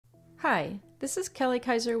Hi, this is Kelly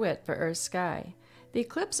Kizer Whitt for EarthSky. The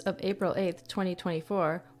eclipse of April 8,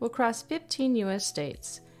 2024 will cross 15 U.S.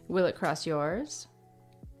 states. Will it cross yours?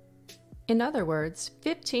 In other words,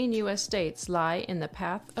 15 U.S. states lie in the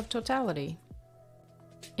path of totality.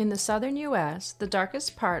 In the southern U.S., the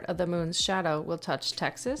darkest part of the moon's shadow will touch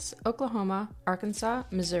Texas, Oklahoma, Arkansas,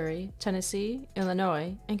 Missouri, Tennessee,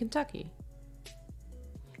 Illinois, and Kentucky.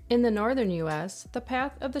 In the northern U.S., the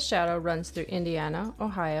path of the shadow runs through Indiana,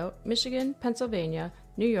 Ohio, Michigan, Pennsylvania,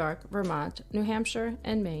 New York, Vermont, New Hampshire,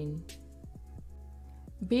 and Maine.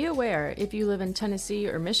 Be aware, if you live in Tennessee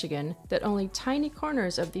or Michigan, that only tiny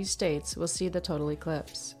corners of these states will see the total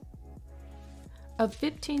eclipse. Of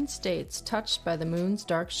 15 states touched by the moon's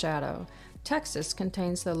dark shadow, Texas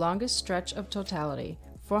contains the longest stretch of totality,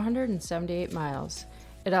 478 miles.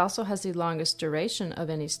 It also has the longest duration of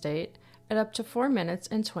any state, at up to 4 minutes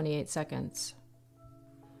and 28 seconds.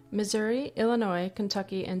 Missouri, Illinois,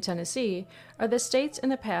 Kentucky, and Tennessee are the states in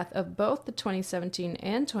the path of both the 2017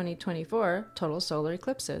 and 2024 total solar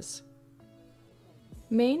eclipses.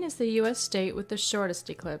 Maine is the U.S. state with the shortest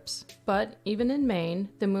eclipse, but even in Maine,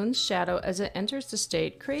 the moon's shadow as it enters the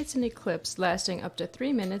state creates an eclipse lasting up to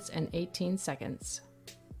 3 minutes and 18 seconds.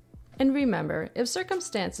 And remember, if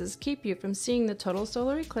circumstances keep you from seeing the total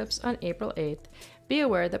solar eclipse on April 8th, be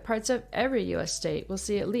aware that parts of every U.S. state will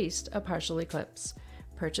see at least a partial eclipse.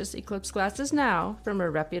 Purchase eclipse glasses now from a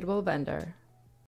reputable vendor.